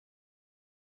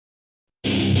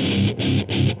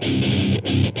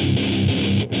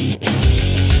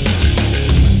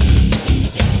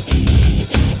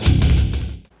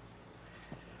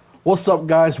What's up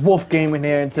guys, Wolf Gaming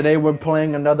here, and today we're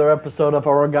playing another episode of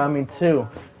Aragami 2.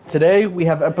 Today we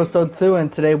have episode 2,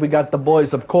 and today we got the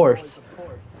boys, of course.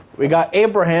 We got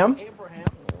Abraham,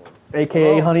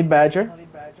 aka Honey Badger.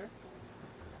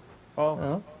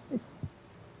 Oh.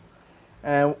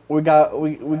 And we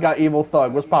got Evil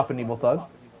Thug. What's poppin', Evil Thug?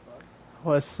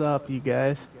 What's up, you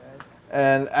guys?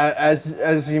 And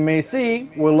as you may see,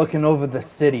 we're looking over the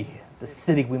city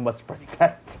we must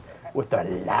protect with our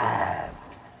lives.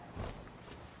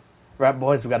 Right,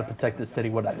 boys, we gotta protect this city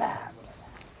with our lives.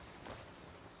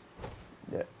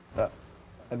 Yeah,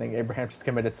 I think Abraham just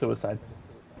committed suicide.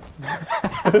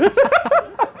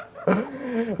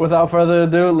 Without further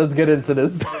ado, let's get into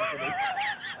this.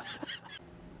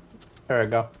 There we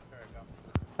go.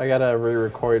 I gotta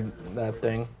re-record that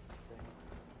thing.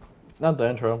 Not the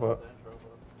intro, but...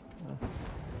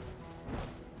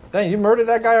 Dang, you murdered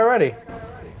that guy already.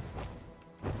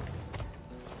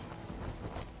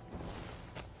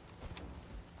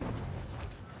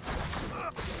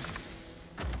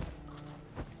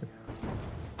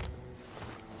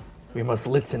 We must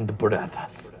listen to brothers.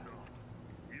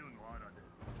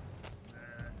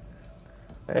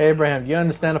 Hey, Abraham, you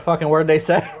understand a fucking word they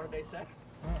say?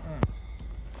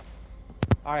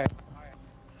 Alright.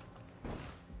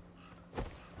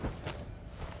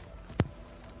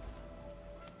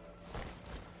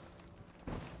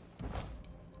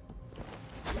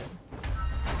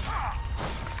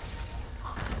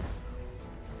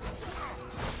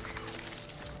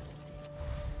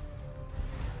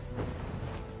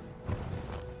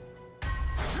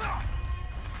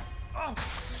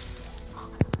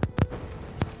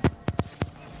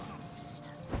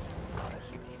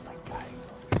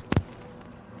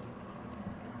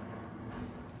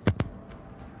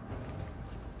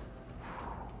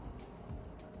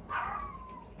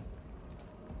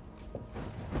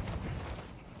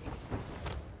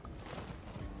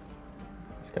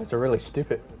 These guys are really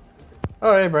stupid.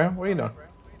 Oh, hey, Abraham, what are you doing?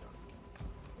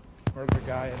 Murder the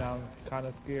guy and I'm kind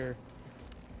of scared.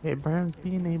 Abraham's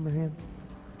being Abraham.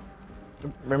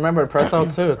 Remember, press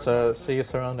L2 to see your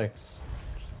surroundings.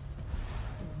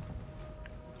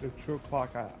 It's 2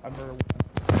 o'clock. I murdered one.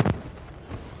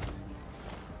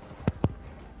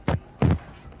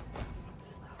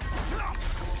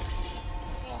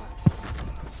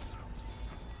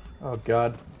 Oh,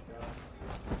 God.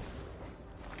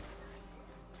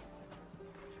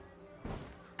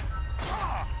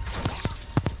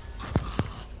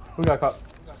 Who got caught?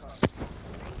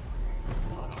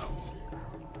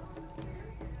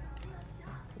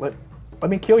 Let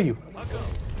me kill you.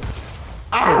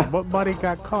 Ah! Hey, what buddy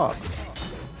got caught?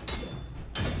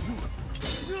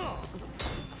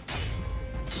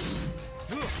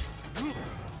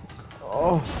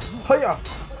 Oh, hiya!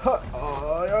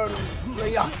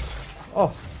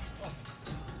 Oh.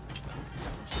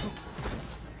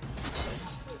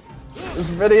 This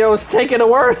video is taking it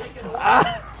worse.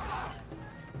 Ah.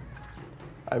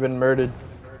 I've been murdered.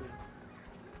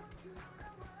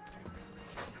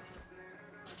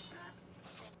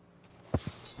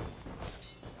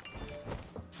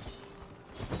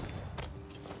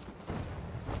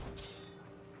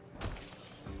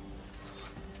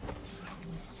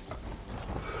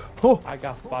 Oh. I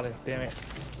got spotted, damn it.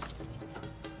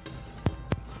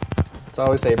 It's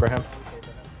always Abraham.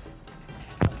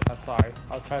 I'm sorry.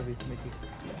 I'll try to be sneaky.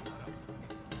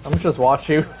 I'm gonna just watch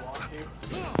you.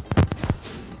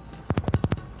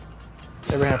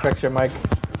 Abraham, fix your mic.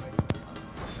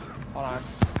 Hold on.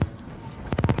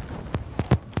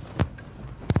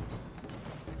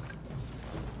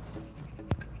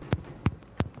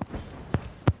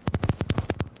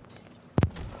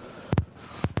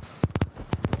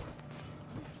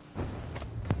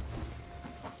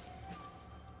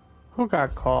 Who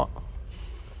got caught?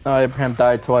 Abraham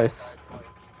died twice.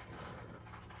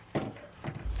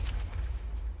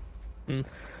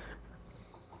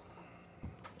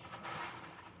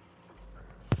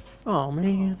 Oh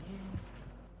man.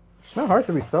 It's not hard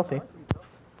to be stealthy.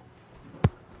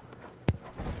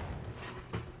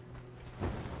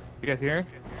 You guys hear?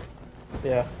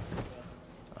 Yeah.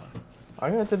 All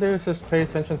you have to do is just pay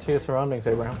attention to your surroundings,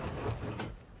 Abraham.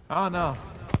 Oh no.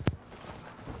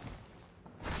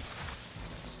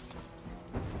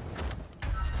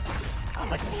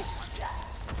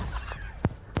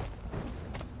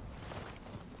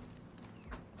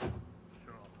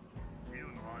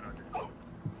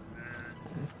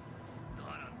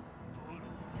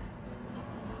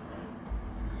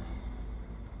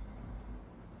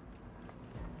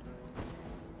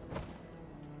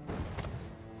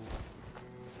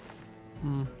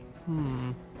 Hmm.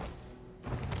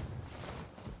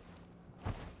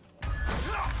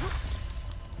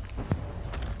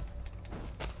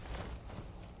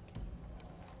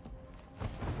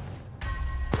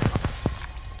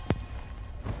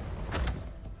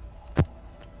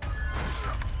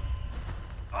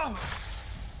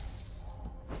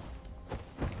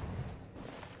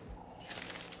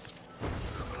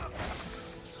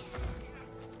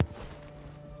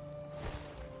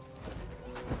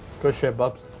 Good shit,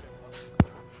 Bubs.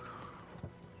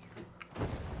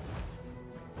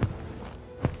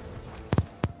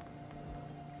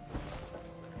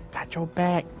 Got your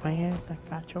back, man. I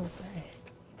got your back.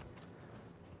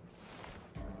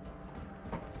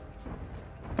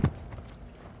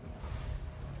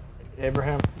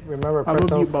 Abraham, remember I'm press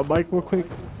gonna mute L. my mic real quick.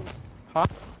 Huh?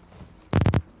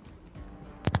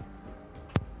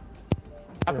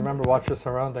 Remember, watch your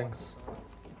surroundings.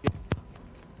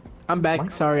 I'm back.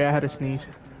 Mike? Sorry, I had to sneeze.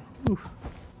 Oof.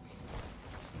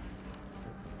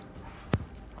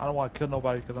 I don't want to kill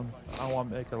nobody because I don't want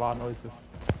to make a lot of noises.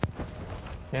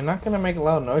 You're not gonna make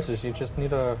loud noises. You just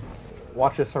need to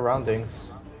watch your surroundings.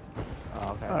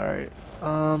 Oh, okay. All right.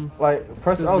 Like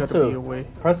press There's gotta be a L2. way.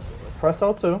 Press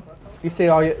L2. You see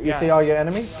all your Yeah. see all your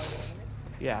enemies.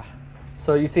 Yeah.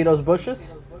 So you see those bushes?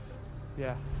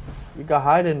 Yeah. You can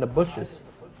hide in the bushes.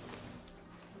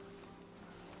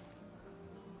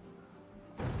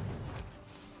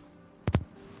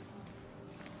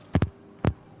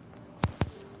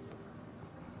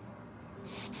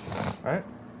 Alright.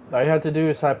 All you have to do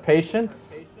is have patience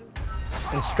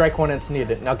and strike when it's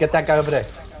needed. Now get that guy over there.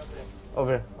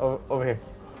 Over here.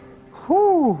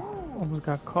 Whew. Almost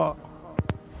got caught.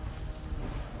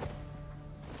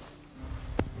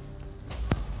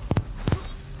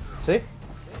 See?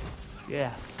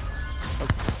 Yes.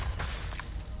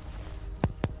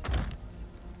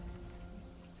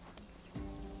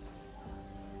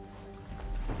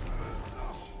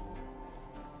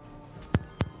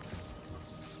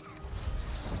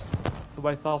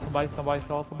 Somebody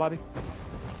saw somebody.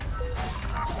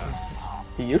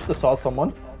 He used to saw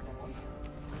someone.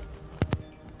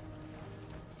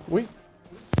 We.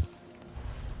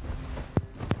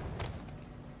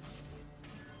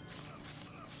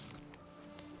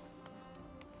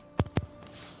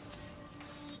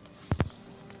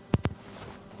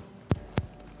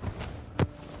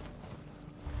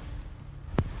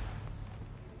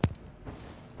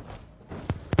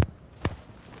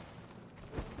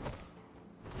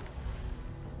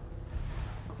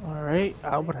 Alright,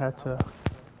 I would have to.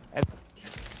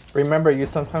 Remember, you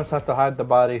sometimes have to hide the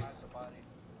bodies.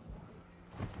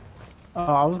 Oh,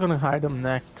 I was gonna hide them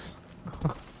next.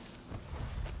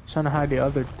 Trying to hide the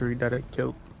other 3 that I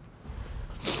killed.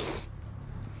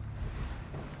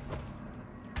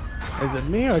 Is it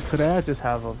me or today I just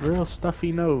have a real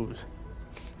stuffy nose?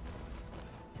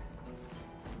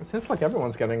 It seems like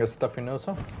everyone's getting a stuffy nose,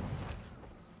 huh?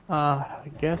 I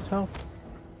guess so.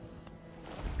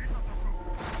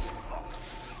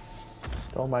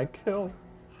 Stole my kill.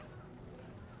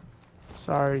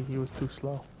 Sorry, he was too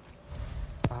slow.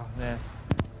 Oh man.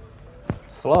 2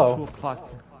 Slow? o'clock.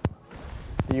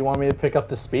 Do you want me to pick up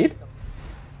the speed?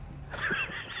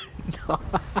 No.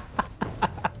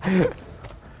 I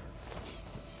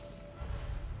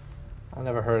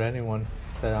never heard anyone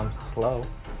say I'm slow.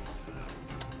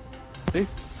 See?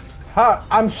 Ha!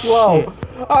 I'm slow!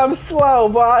 I'm slow,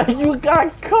 but you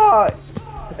got caught!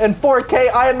 In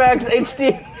 4K IMAX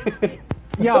HD!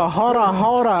 Yo, hold on.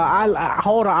 Hold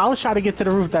on. I was trying to get to the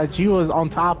roof that you was on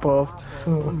top of,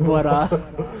 but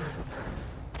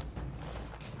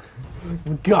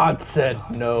God said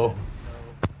no.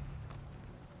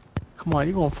 come on,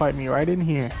 you gonna fight me right in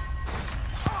here,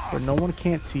 where no one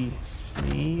can't see.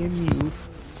 Just me and you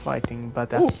fighting.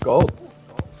 But that. Ooh, gold.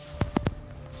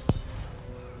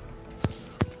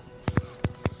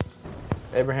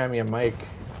 Abraham and Mike,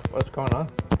 what's going on?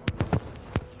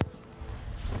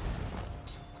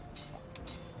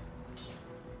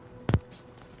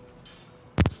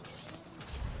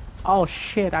 Oh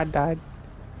shit! I died.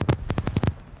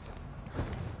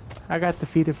 I got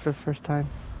defeated for the first time.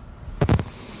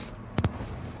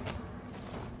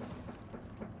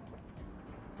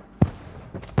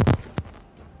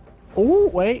 Oh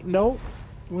wait, no,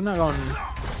 we're not going.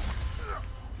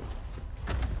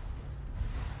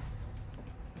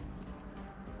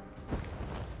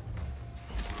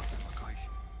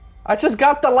 I just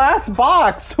got the last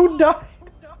box! Who died?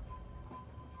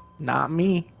 Not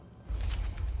me.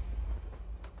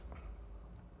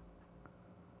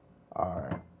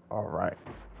 Alright.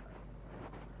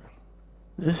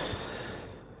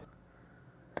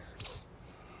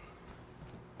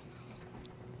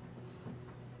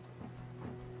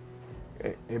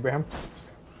 Abraham?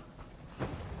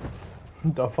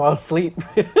 Don't fall asleep.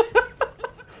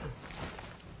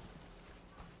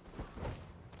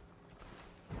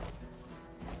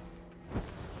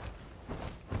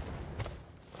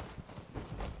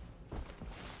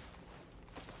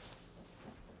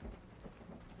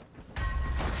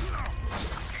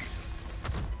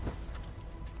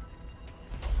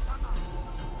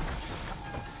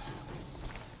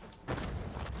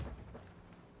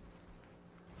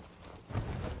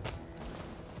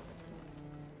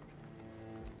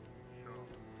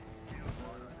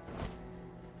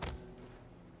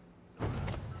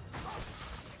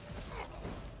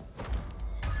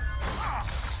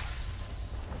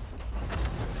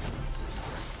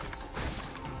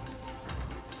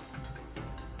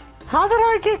 How did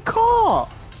I get caught?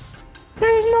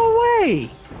 There's no way.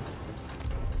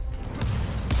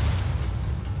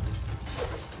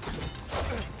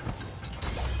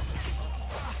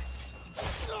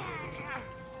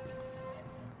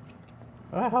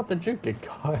 How did you get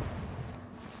caught?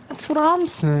 That's what I'm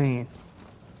saying.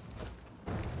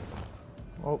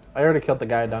 Oh, I already killed the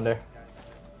guy down there.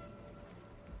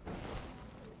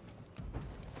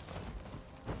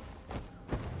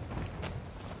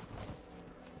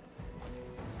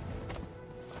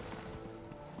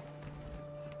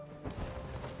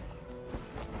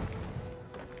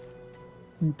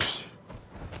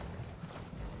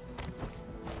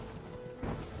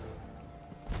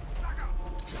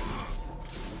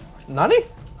 Nani?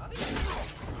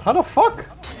 How the fuck?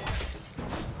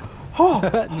 Oh,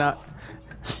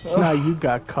 Now you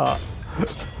got caught.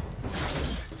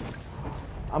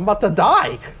 I'm about to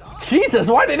die. Jesus,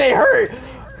 why did they hurt?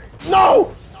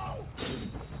 No!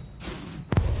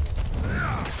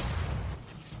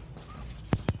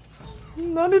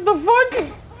 Nani the fuck?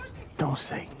 Don't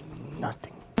say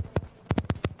nothing.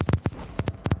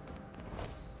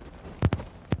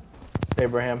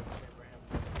 Abraham.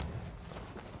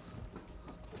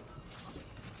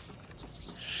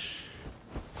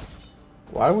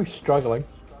 Why are we struggling?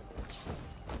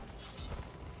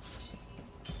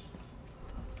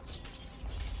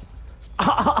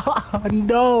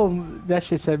 No, that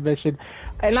shit said mission.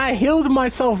 And I healed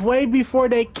myself way before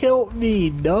they killed me.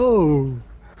 No.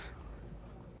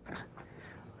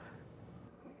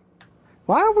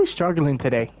 Why are we struggling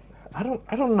today? I don't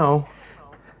know.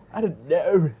 I don't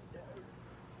know.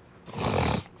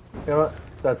 You know what?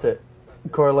 That's it.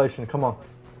 Correlation, come on.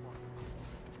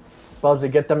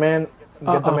 Bubsy, get the man.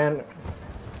 Get the man.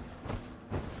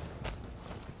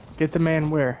 Get the man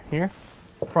where? Here?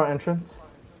 Front entrance.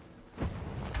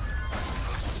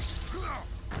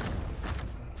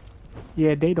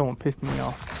 Yeah, they don't piss me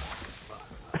off.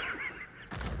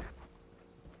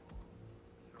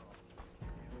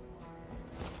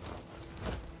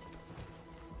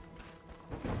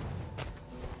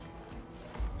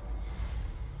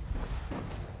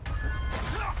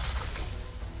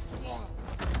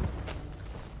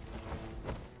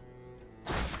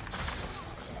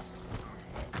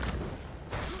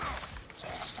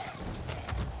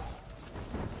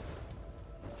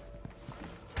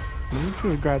 You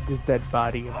should grab this dead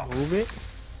body and move it.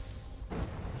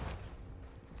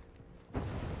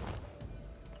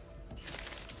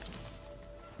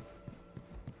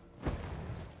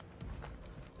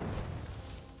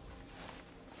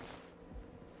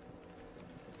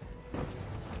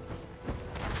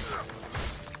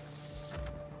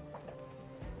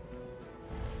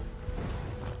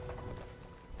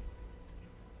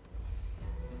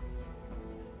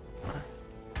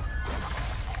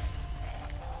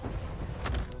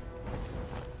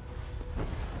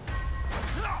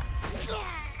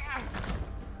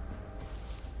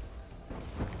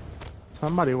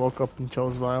 Somebody woke up and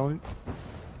chose violent.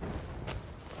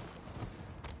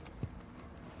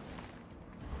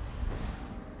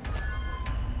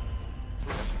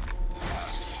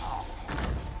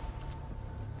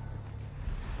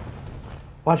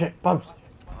 Watch it, Bubs.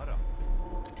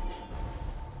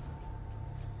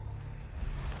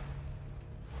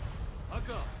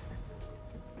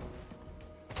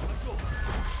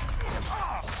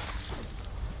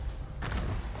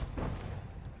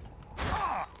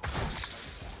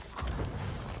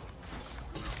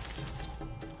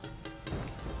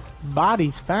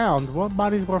 Bodies found? What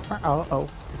bodies were found? Uh-oh.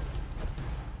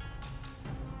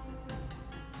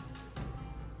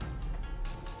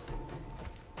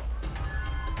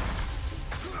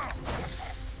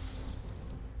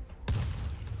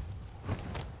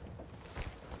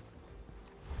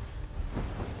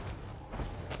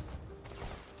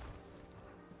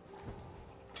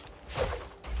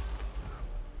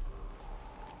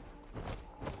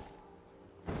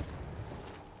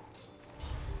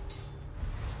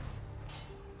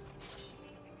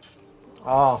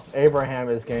 Oh, Abraham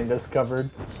is getting discovered.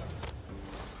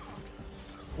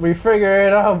 We figure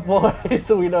it out, boys,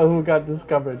 so we know who got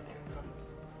discovered.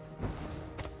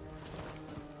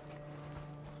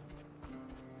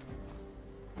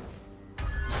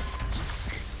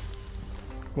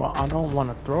 Well, I don't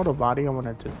want to throw the body, I want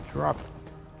to just drop it.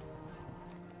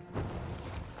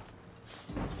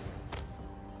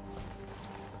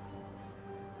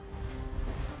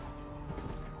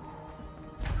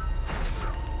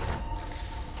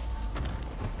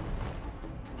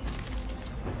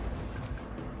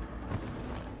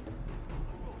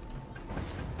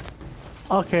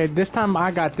 Okay, this time I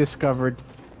got discovered.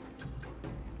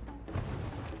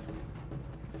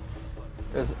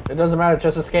 It doesn't matter,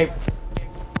 just escape.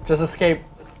 Just escape.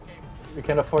 We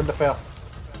can't afford to fail.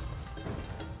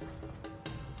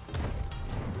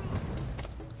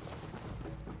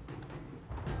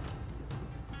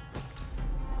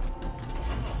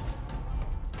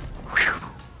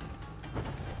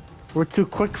 We're too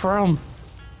quick for him.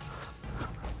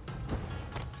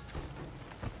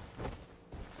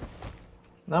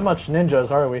 Not much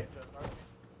ninjas, are we?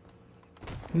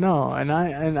 No,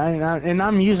 and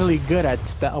I'm usually good at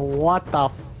stuff. What the?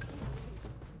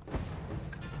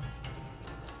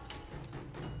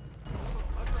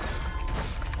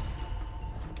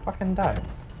 Fucking die.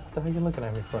 What the hell are you looking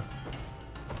at me for?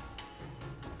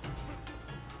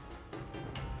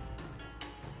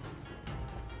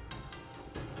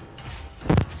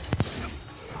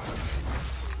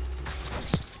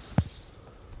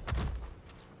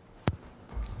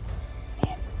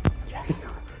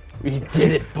 We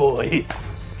did it, boys.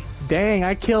 Dang,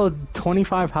 I killed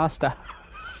 25 hostile.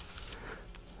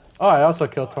 Oh, I also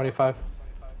killed 25.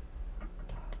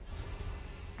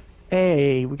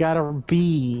 Hey, we got a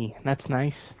B. That's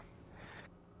nice.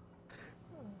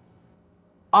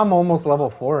 I'm almost level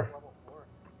 4.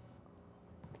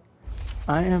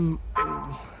 I am,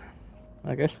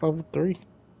 I guess, level 3.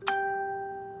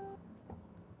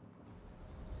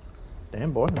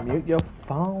 Damn, boy, mute your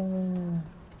phone.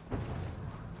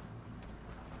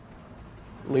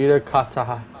 Leader Kata.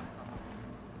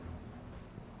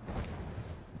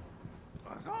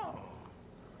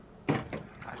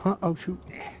 Huh? Oh, shoot.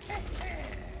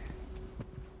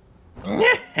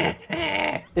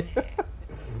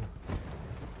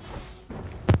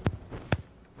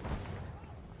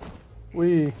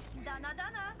 We.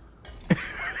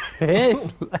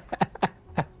 Yes.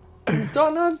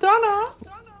 Donna.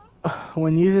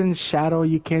 When using shadow,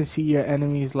 you can't see your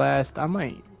enemies last. I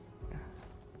might.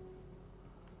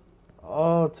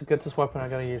 Oh, to get this weapon, I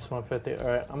gotta use 150.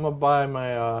 Alright, I'm gonna buy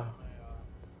my,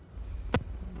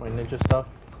 my ninja stuff.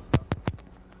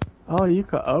 Oh, you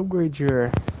could upgrade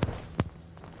your.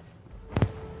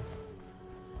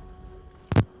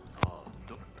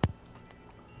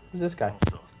 Who's this guy?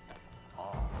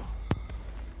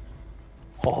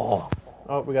 Oh,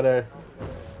 we got a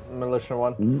militia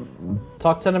one.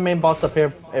 Talk to the main boss up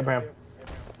here, Abraham.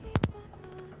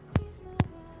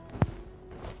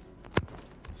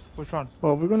 Which one?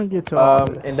 Well, we're gonna get to all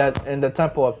this. In the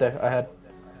temple up there ahead.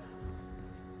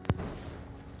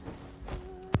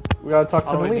 We gotta talk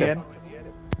to the leader. Again?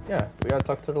 Yeah, we gotta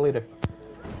talk to the leader.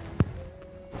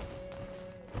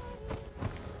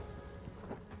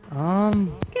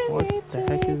 What the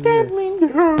heck is this?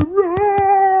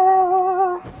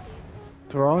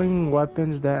 Throwing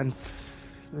weapons that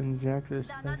inject this.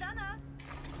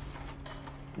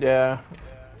 Yeah,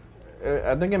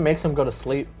 I think it makes him go to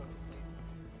sleep.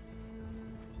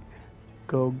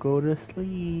 Go to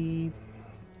sleep.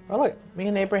 Oh look, me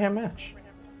and Abraham match.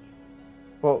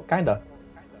 Well, kinda.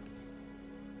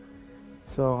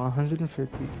 So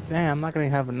 150. Damn, I'm not gonna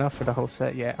have enough for the whole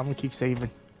set yet. I'm gonna keep saving.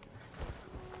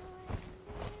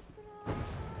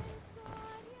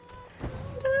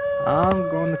 I'm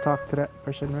going to talk to that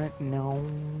person right now.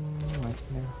 Right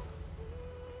now.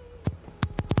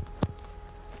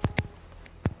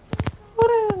 What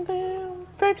a damn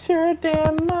picture,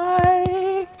 damn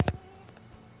mic.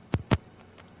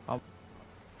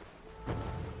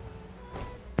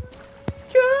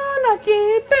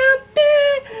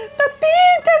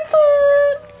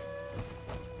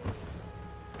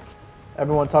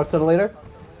 Everyone talk to the leader?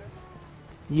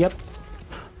 Yep.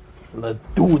 Let's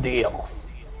do this.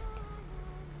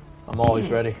 I'm always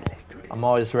ready. I'm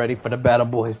always ready for the battle,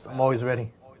 boys. I'm always ready.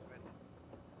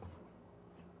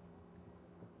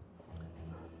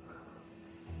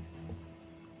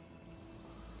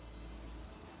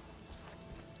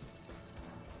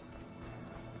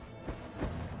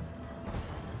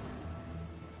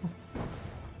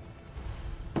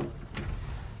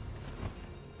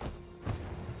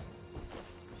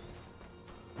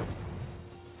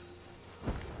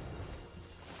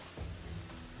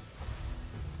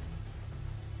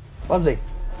 Bubsy,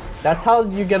 that's how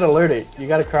you get alerted. You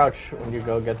gotta crouch when you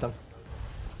go get them.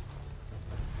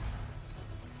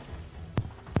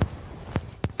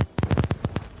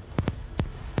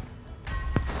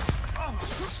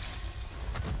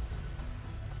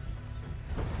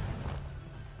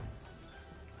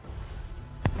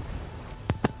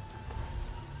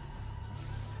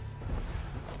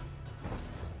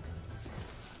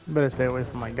 Better stay away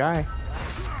from my guy.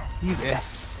 You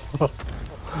asshole.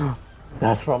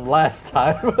 That's from last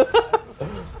time.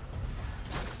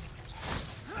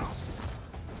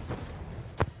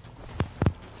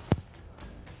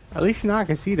 At least now I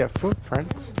can see their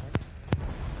footprints.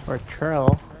 Or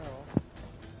trail.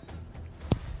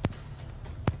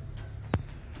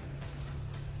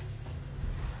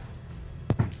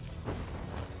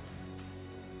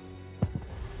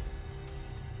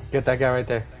 Get that guy right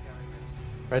there.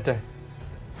 Right there.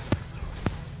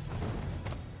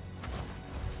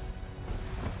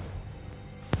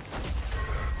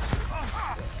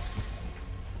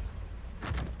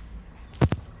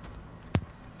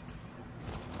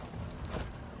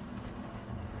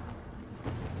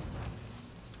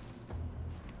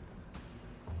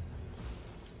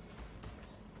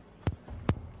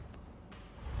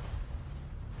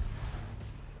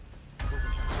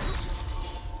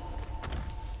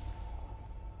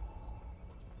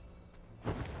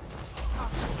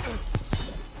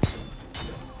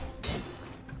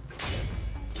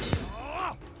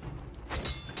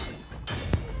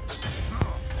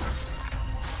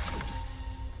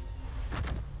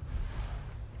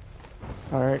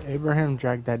 Alright, Abraham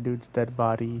dragged that dude's dead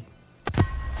body.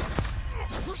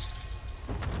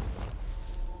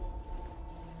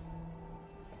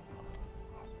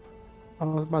 I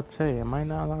was about to say, am I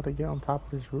not allowed to get on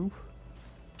top of this roof?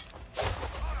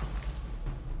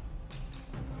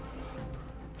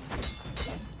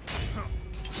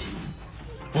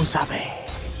 Wasabi!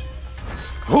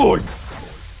 Holy!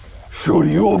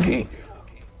 Shoryugi!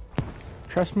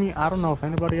 Trust me, I don't know if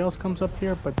anybody else comes up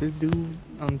here, but this dude,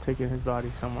 I'm taking his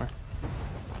body somewhere.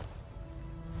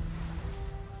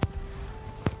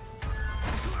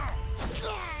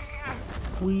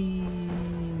 Wee.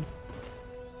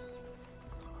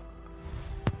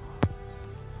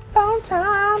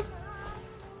 Downtown!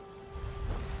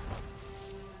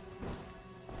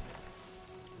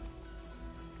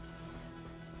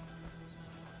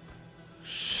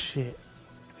 Shit.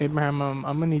 Abraham, I'm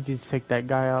gonna need you to take that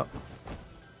guy out.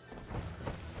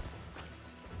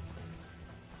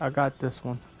 I got this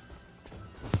one.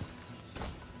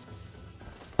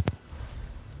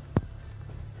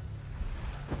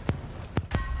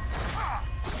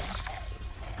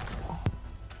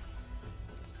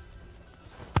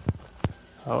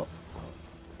 Oh.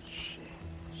 Shit.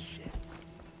 Shit.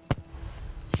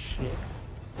 Shit.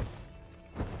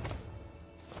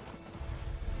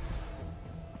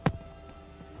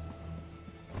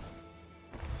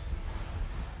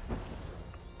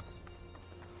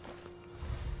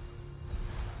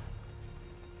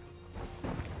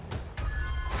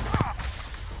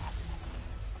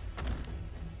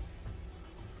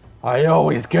 I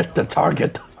always get the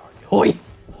target. Hoi!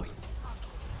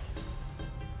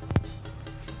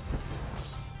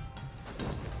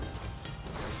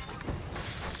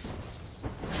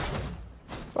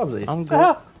 Probably. I'm The good.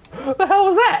 hell? The hell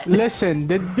was that? Listen,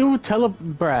 the dude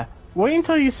bruh. Wait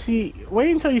until you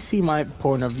see my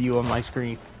point of view on my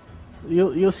screen.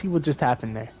 You'll see what just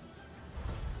happened there.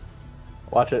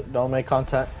 Watch it. Don't make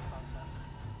contact.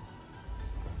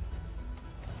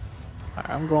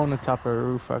 I'm going on top of the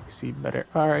roof. I can see better.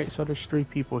 Alright, so there's 3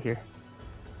 people here.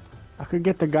 I could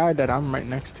get the guy that I'm right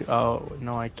next to. Oh,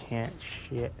 no, I can't.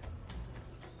 Shit.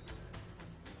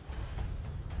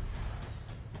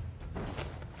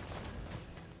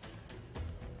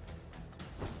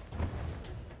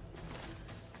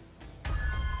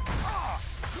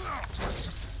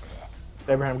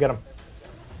 Abraham, get him.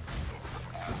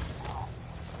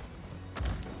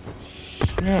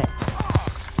 Shit.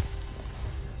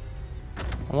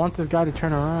 I want this guy to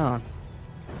turn around.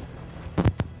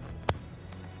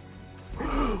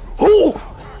 Oh!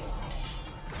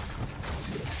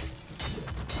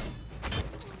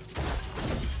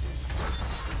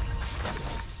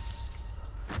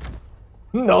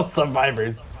 No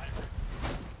survivors.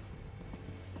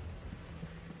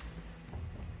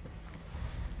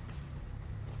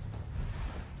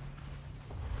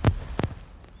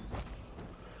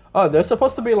 Oh, there's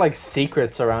supposed to be like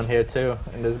secrets around here too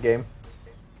in this game.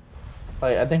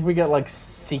 Like I think we get like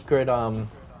secret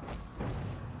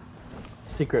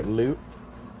secret loot.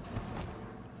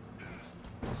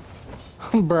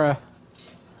 Bruh.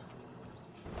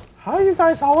 How are you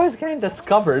guys always getting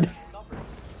discovered?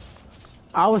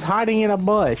 I was hiding in a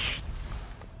bush.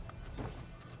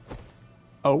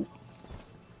 Oh.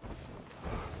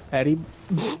 Eddie.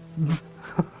 You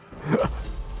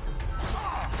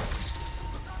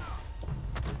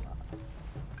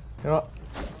know what?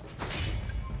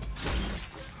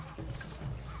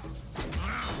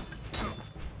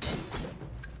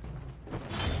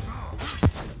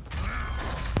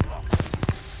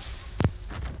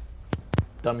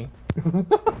 Dummy.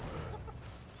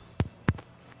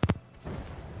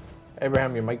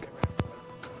 Abraham, your mic.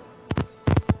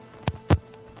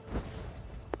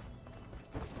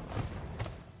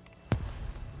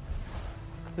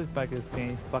 This back is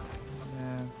game. Fuck,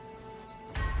 man.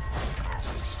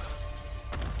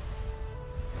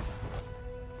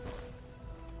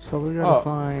 So we gotta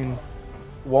find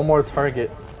one more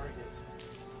target.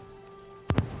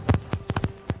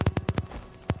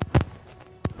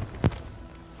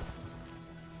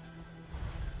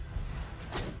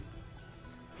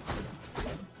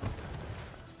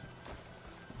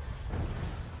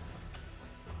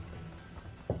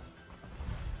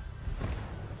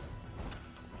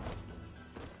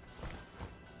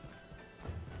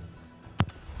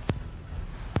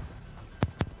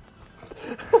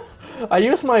 I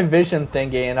use my vision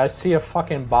thingy and I see a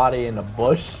fucking body in a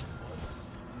bush.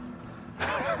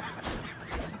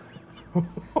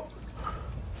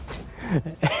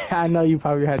 I know you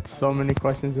probably had so many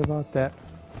questions about that.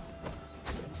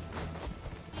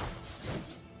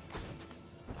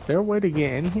 Is there a way to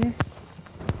get in here?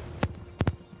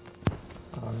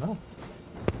 I don't know.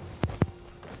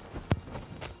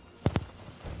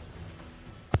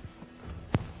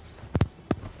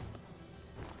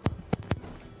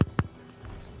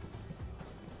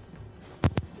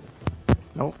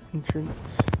 Nope, entrance.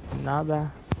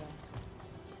 Nada.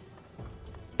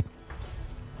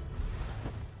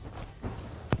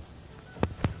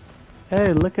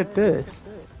 Hey, look at this.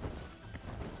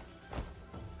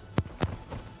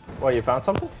 What, you found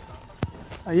something?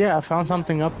 Yeah, I found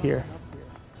something up here.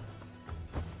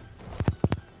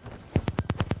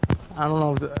 I don't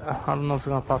know if it's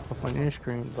gonna pop up on your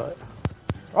screen, but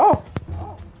Oh!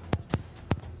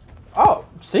 Oh,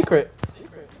 secret.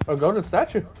 Oh, go to the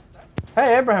statue.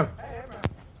 Hey, Abraham.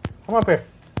 Come up here.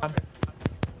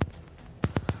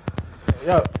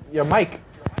 Yo, Mike.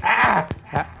 Ah!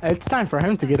 it's time for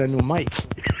him to get a new mic.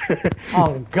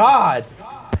 Oh, God!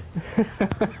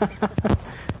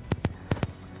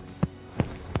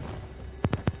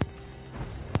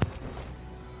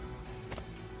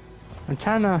 I'm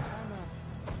trying to.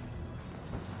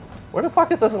 Where the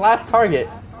fuck is this last target?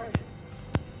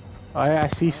 Oh, yeah, I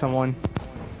see someone.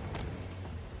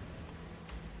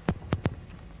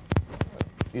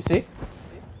 You see?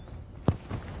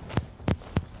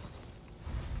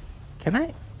 Can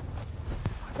I?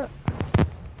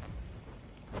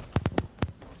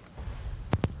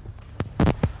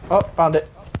 Oh, found it.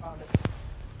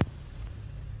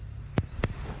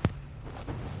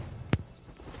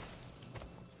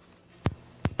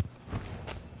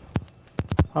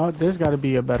 Oh, there's got to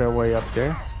be a better way up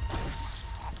there.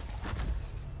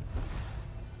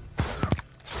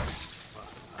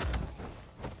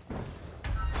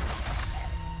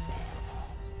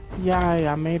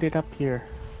 Yeah, I made it up here.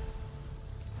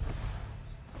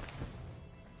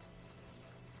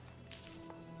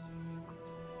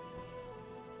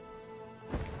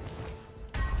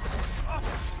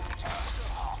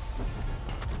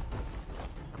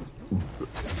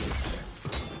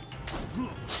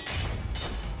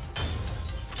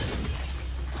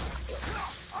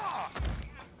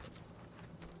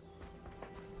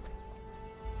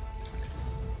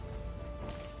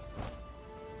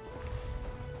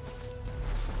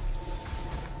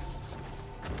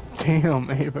 Damn,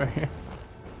 Abraham.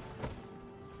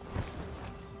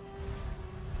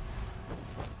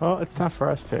 Well, it's time for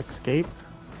us to escape.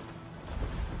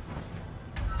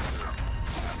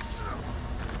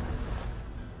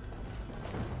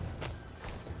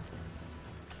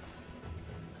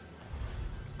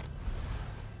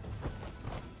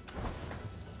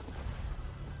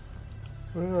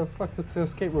 Where the fuck is the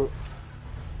escape route?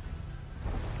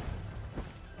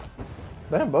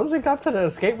 Damn, Bozy got to the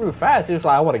escape route fast. He was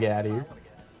like, I want to get out of here.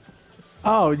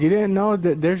 Oh, you didn't know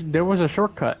that there was a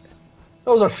shortcut?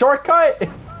 That was a shortcut?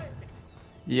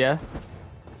 Yeah.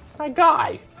 My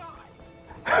guy.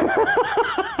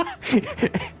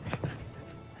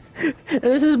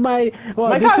 This is my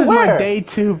My this God, is where? my day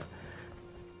 2.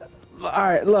 All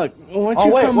right, look. Once Oh,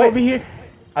 you wait, come wait. over here,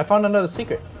 I found another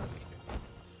secret.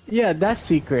 yeah, that's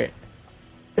secret.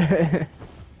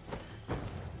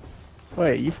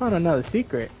 Wait, you found another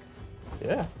secret?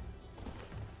 Yeah.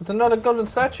 It's another golden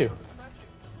statue.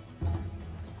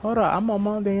 Hold on, I'm on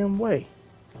my damn way.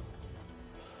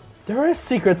 There is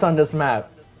secrets on this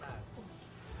map.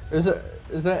 Is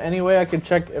there any way I can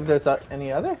check if there's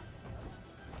any other?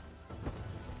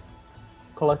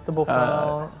 Collectible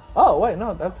found. Oh wait,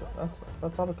 no, that's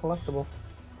not a collectible.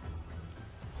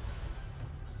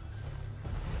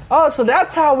 Oh, so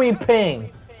that's how we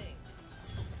ping.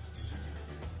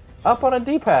 Up on a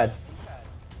D-pad.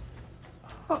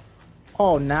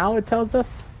 Oh, now it tells us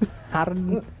how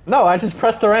to. No, I just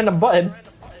pressed a random button.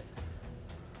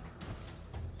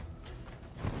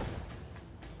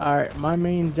 Alright, my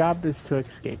main job is to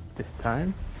escape this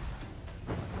time.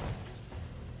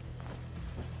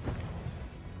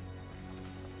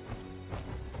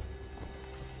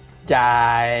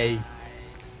 Die.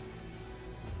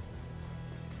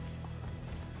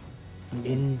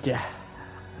 Ninja.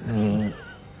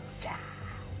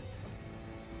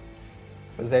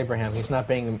 It's Abraham. He's not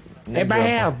being ninja.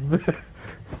 Abraham!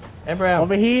 Abraham.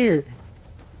 Over here!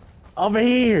 Over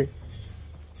here!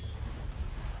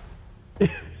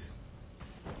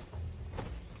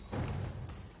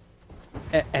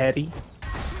 Eddie.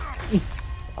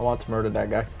 I want to murder that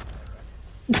guy.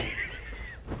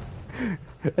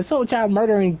 It's so child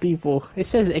murdering people. It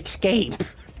says escape,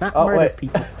 not Oh murder wait,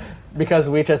 people. because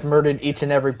we just murdered each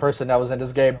and every person that was in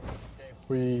this game.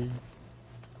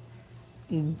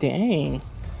 Dang.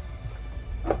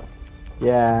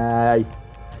 Yeah.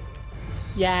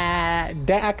 Yeah,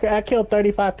 I killed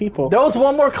 35 people. There was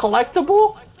one more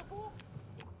collectible?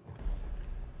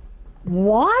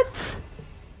 What?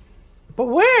 But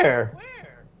where?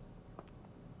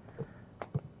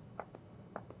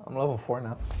 I'm level 4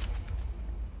 now.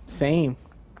 Same.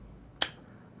 I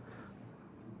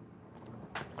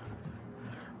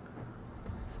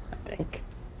think.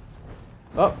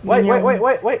 Oh,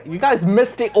 wait. You guys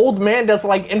missed the old man that's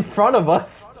like in front of us.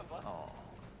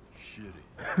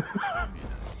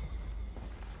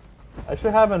 I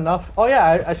should have enough. Oh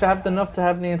yeah, I should have enough to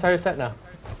have the entire set now.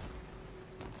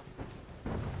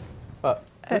 But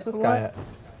where's this guy at?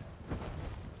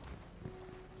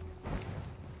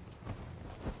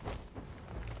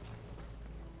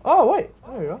 Oh wait,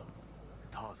 there you go.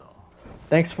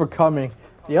 Thanks for coming.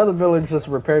 The other villagers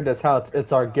repaired this house.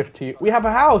 It's our gift to you. We have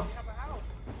a house!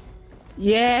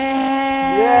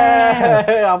 Yeah!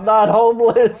 Yeah! I'm not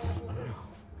homeless!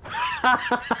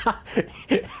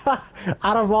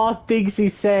 Out of all things he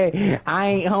say, I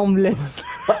ain't homeless.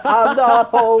 I'm not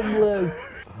homeless!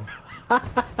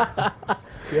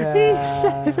 Yeah. He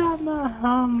says I'm not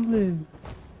homeless.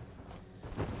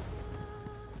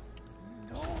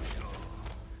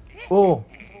 Oh,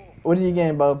 what are you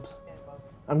getting, Bubs?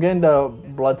 I'm getting the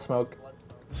blood smoke.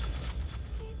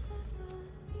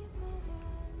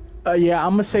 Yeah,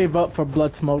 I'm gonna save up for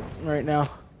blood smoke right now.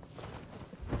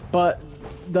 But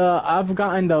I've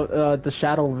gotten the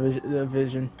shadow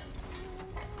vision.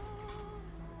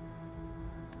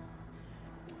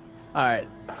 All right,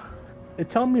 it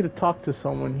told me to talk to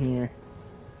someone here.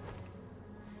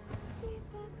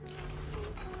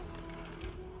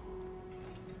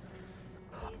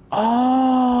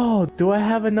 Oh, do I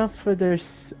have enough for their?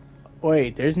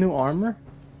 Wait, there's new armor.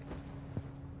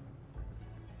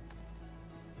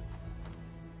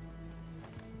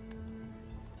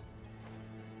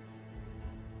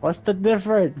 What's the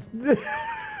difference?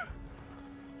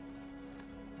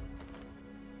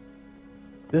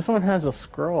 This one has a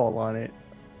scroll on it.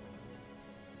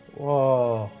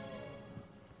 Whoa.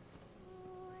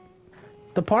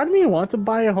 The part of me wants to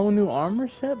buy a whole new armor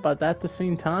set, but at the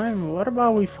same time, what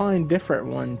about we find different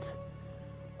ones?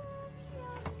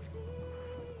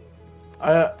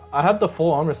 I have the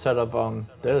full armor set of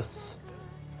this.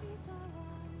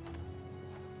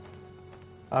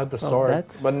 I have the sword,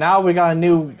 but now we got a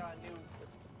new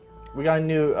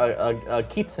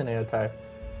kitsune type.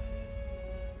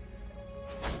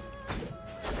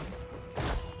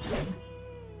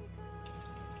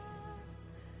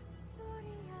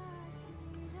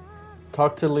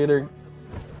 Talk to leader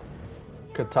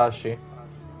Katashi.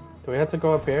 Do we have to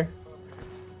go up here?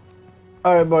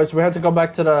 Alright boys, we have to go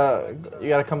back to the... You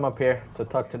gotta come up here to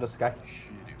talk to this guy.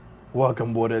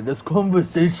 Welcome, Water. This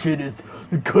conversation is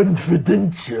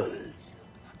confidential.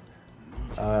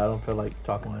 I don't feel like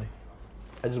talking to him.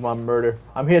 I just want murder.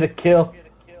 I'm here to kill.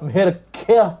 I'm here to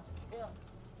kill.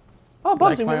 Oh,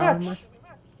 Bugsy, we match.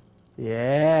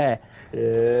 Yeah.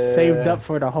 Yeah. Saved up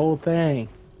for the whole thing.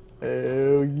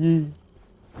 Hell yeah.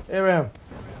 Abraham.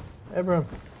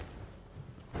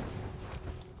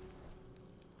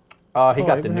 Oh, he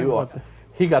got the new.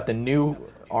 He got the new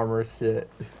armor set.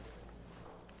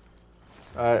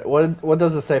 What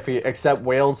does it say for you? Except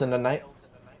whales in the night?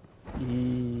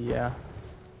 Yeah.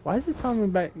 Why is it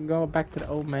telling me go back to the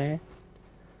old man?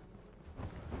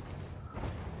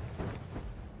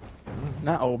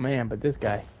 Not old man, but this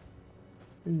guy.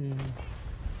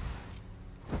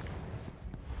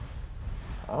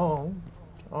 Oh,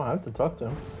 I have to talk to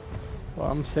him. Well,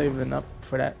 I'm saving up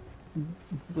for that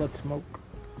blood smoke.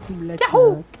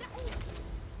 Yahoo!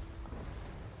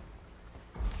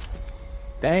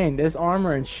 Dang, this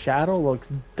armor in shadow looks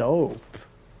dope.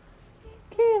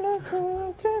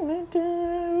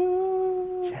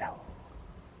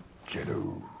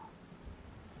 Shadow.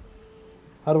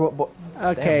 How do I?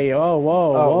 Okay, damn. whoa,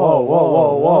 whoa, Oh, whoa,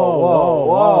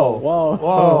 whoa, whoa,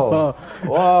 whoa,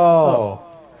 whoa.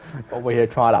 Over here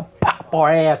trying to pop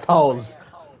our assholes.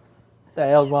 The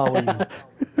hell's wrong with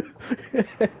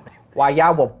you? While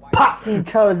y'all were popping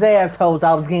each other's assholes,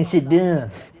 I was getting shit done.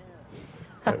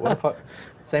 Wait, what the fuck?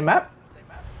 Same map?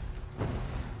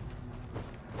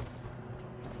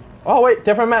 Oh wait,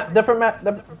 different map.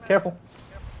 Careful.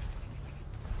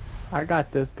 I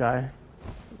got this guy.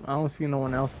 I don't see no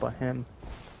one else but him.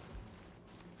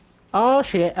 Oh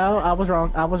shit! Oh, I was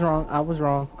wrong. I was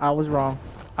wrong.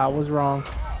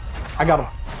 I got him.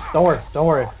 Don't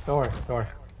worry.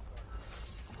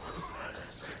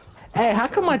 Hey, how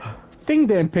come my thing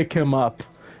didn't pick him up?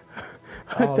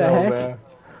 What the heck? Man.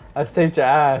 I saved your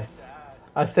ass.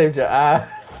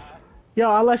 Yo,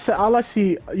 all I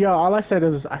said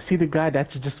is I see the guy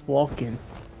that's just walking.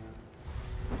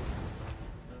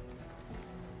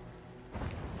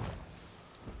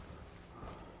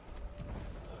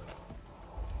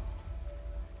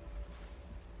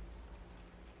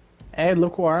 Hey,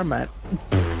 look where I'm at.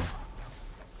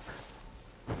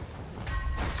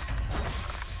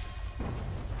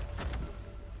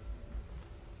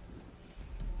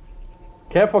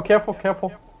 Careful.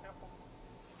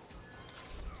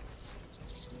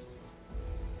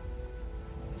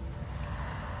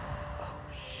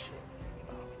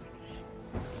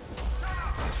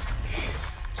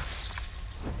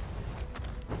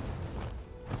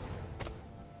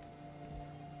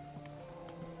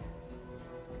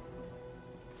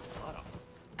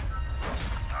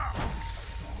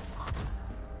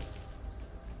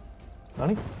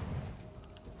 Nani?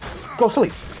 Go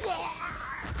sleep.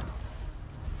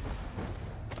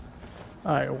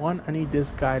 Alright, I need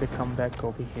this guy to come back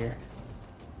over here.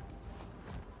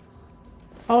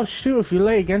 Oh shoot, if you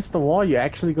lay against the wall, you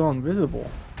actually go invisible.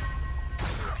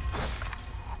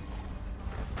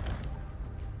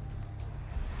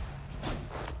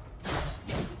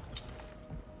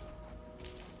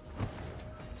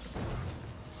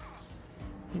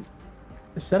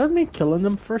 Instead of me killing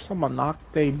them first, I'm gonna knock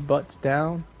their butts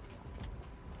down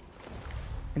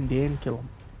and then kill them.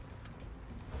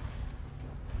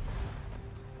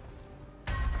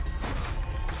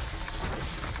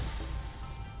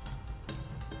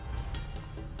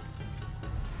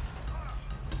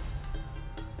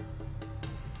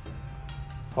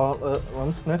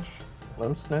 Let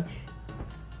him snitch.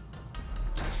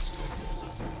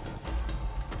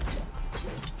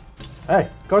 Hey,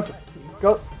 go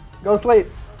sleep.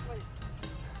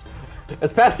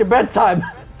 It's past your bedtime.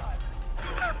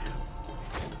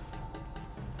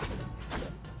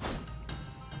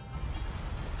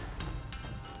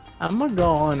 I'm gonna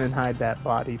go on and hide that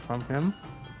body from him.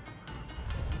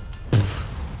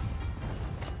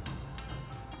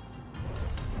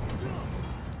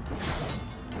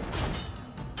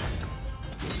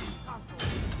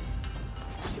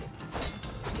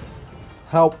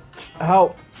 Help!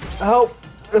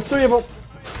 There's three of them.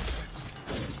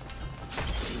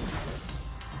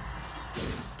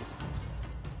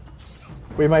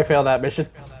 We might fail that mission.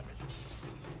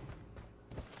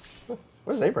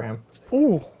 Where's Abraham?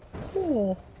 Ooh.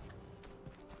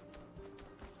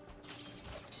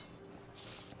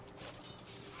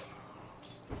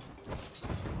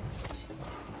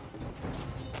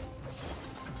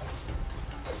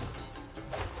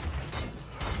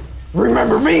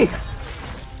 Remember me?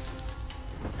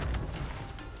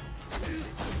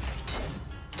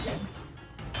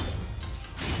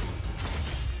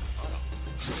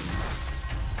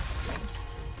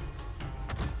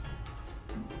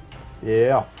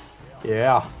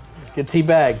 Yeah. Get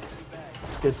teabagged.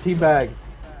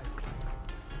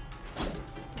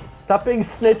 Stop being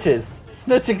snitches.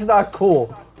 Snitching's not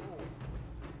cool.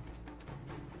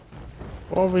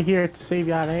 Over here to save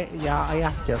y'all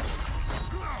active.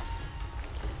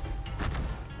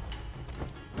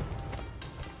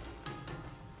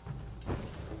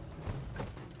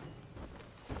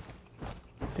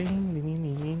 Ding, ding,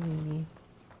 ding, ding, ding.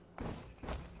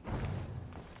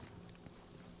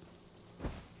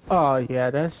 Oh yeah,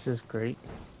 that's just great.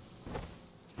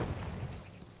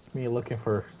 Me looking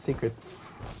for secrets.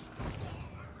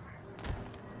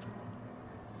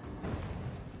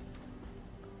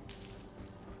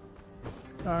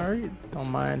 Alright, don't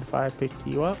mind if I pick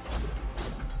you up.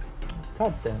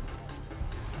 God damn.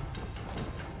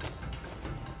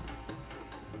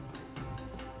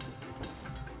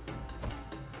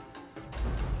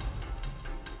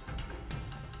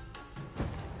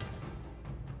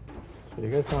 So you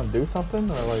guys want to do something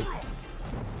or like?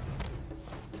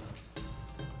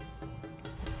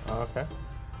 Oh, okay.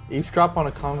 Eavesdrop on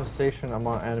a conversation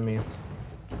among enemies.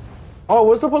 Oh,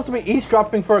 we're supposed to be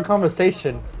eavesdropping for a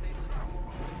conversation.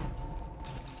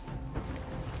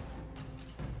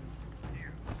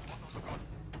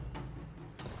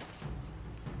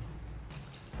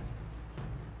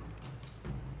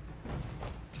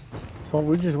 So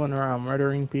we just went around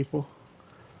murdering people.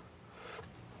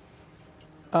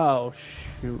 Oh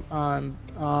shoot.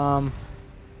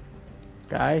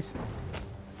 Guys,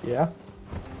 Yeah.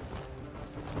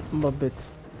 I'm a bit.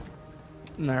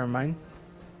 Never mind.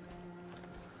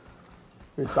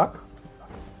 You stuck?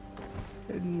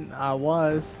 I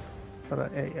was, but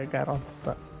I got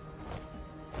unstuck.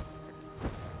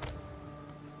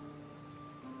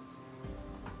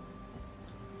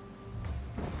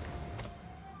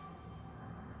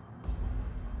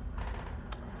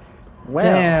 Well,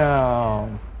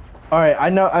 Damn. All right, I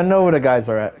know where the guys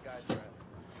are at.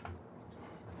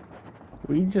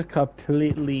 we just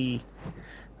completely.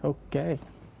 Okay.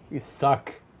 You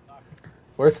suck.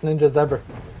 Worst ninjas ever.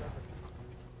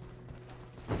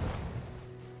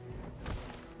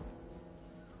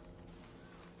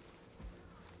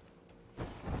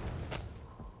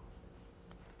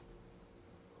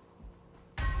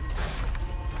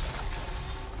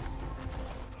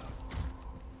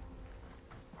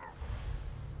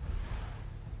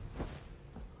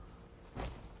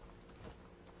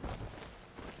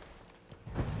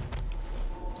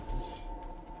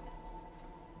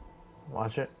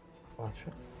 Watch it. Watch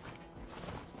it.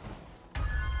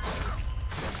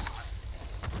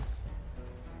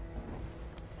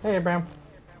 Hey, Abraham.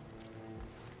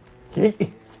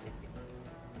 Gee.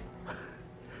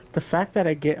 The fact that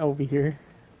I get over here.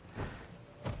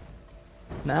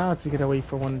 Now it's gonna wait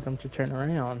for one of them to turn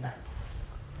around.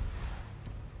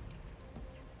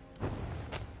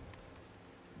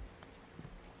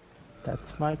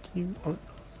 That's my cue. Oh.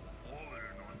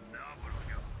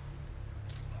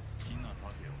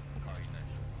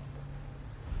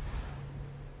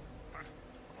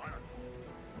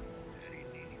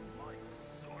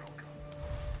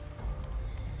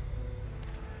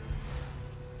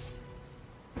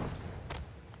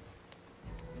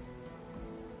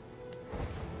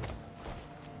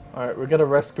 Alright, we're gonna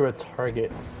rescue a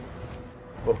target.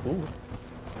 Oh, ooh.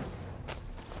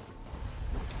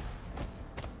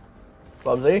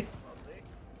 Bubsy?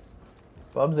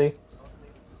 Bubsy?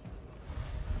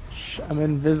 Shh, I'm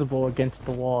invisible against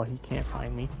the wall. He can't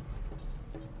find me.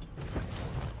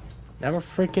 Never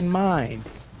freaking mind.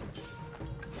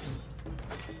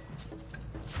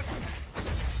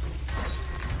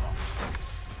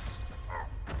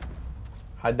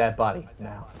 Hide that body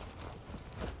now.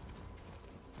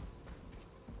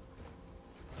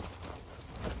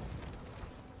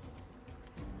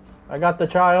 I got the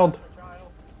child.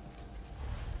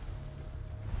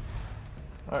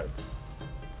 Alright.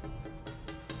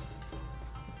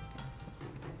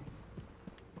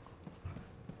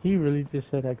 He really just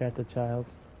said I got the child.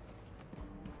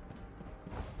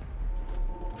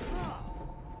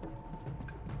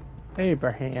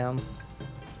 Abraham.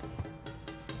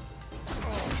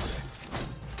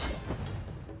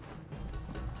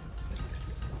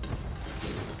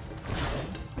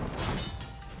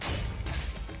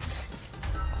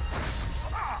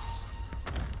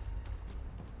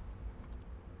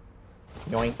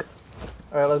 Yoink.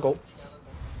 Alright, let's go.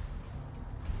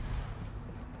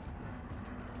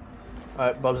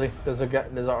 Alright, Bubsy, there's a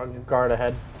guard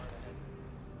ahead.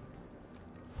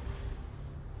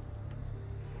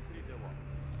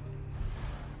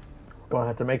 Gonna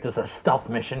have to make this a stealth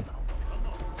mission.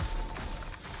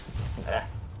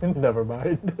 Never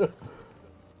mind.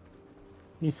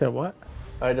 You said what?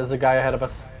 Alright, there's a guy ahead of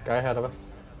us. Guy ahead of us.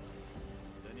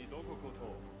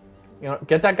 You know,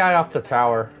 get that guy off the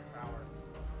tower.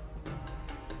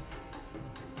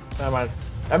 Never mind.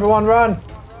 Everyone run!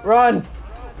 Run!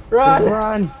 Run!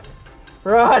 Run!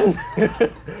 Run!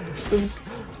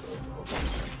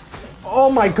 Oh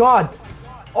my god!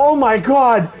 Oh my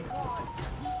god!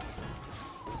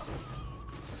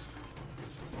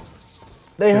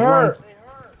 They hurt!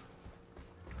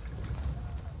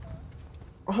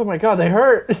 Oh my god, they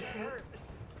hurt!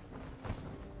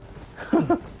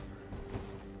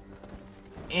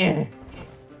 Eh.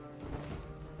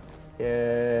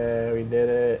 Yeah, we did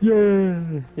it.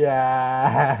 Yeah!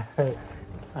 Yeah.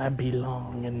 I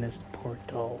belong in this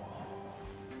portal.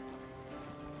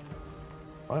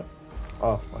 What?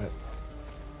 Oh, wait.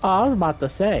 Oh, I was about to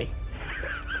say.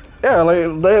 Yeah, like,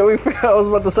 I was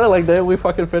about to say, like, we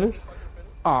fucking finished?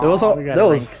 Oh, There was we got a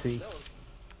rank C.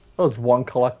 That was one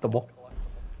collectible.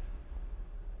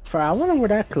 I wonder where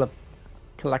that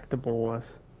collectible was.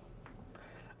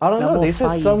 I don't know, Level they said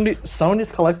 5. some of these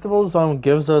collectibles,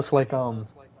 gives us, like, armor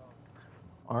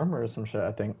or some shit,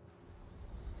 I think.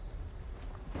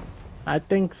 I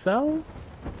think so.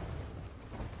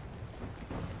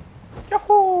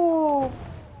 Yahoo!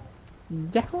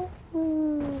 Yahoo!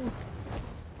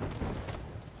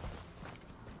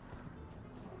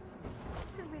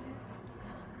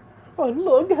 Oh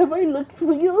look, have I looked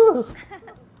for you?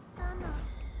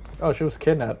 Oh, she was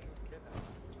kidnapped.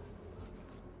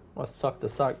 What suck the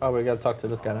sock? Oh, we gotta talk to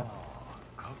this guy now.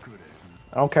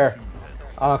 I don't care.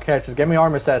 I don't care, just give me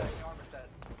armor sets.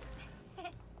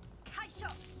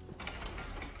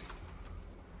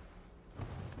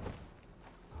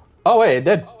 Oh wait, it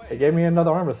did. It gave me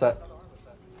another armor set.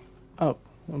 Oh,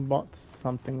 I bought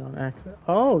something on accident.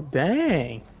 Oh,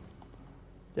 dang.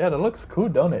 Yeah, that looks cool,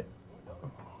 don't it?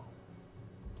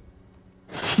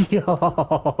 Yo,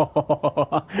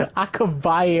 I could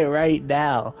buy it right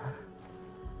now.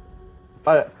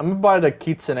 I'm gonna buy the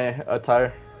Kitsune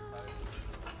attire.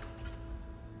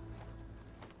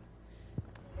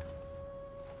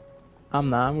 I'm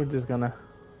not. We're just gonna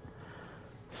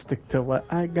stick to what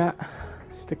I got.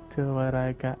 Stick to what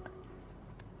I got.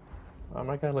 Oh,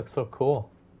 my guy looks so cool.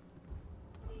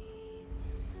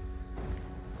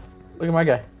 Look at my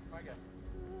guy.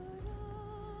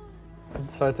 I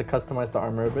decided to customize the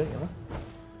armor a bit, you know?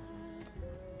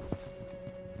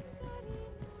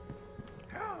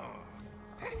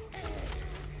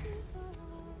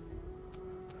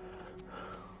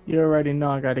 You already know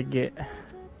I gotta get.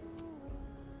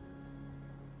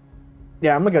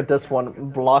 Yeah, I'm gonna get this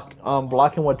one.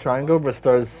 Blocking with triangle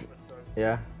restores.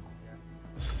 Yeah.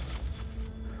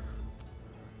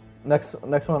 Next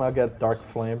one I'll get dark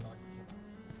flame.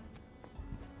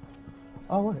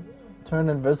 Oh wait. Turn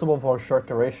invisible for a short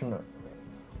duration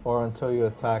or until you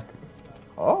attack.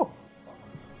 Oh.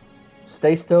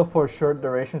 Stay still for a short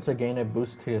duration to gain a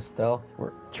boost to your stealth.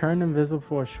 Turn invisible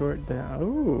for a short down.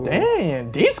 Ooh.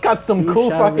 Damn, these got some Two cool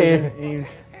shot fucking. vision aimed.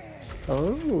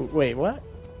 Oh, wait, what?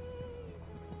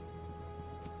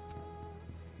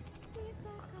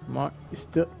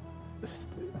 Still,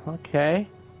 okay.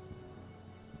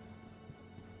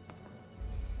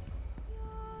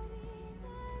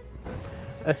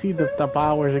 I see the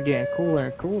powers are getting cooler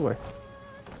and cooler.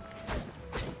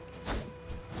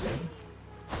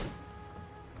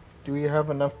 Do we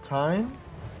have enough time?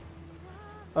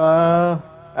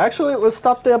 Actually, let's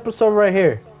stop the episode right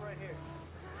here.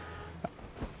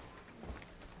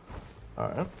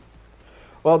 Alright.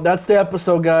 Well, that's the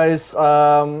episode, guys.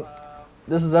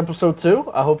 This is episode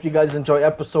 2. I hope you guys enjoy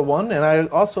episode 1, and I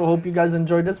also hope you guys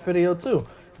enjoyed this video too.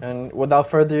 And without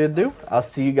further ado, I'll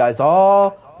see you guys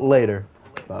all later.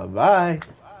 Bye-bye.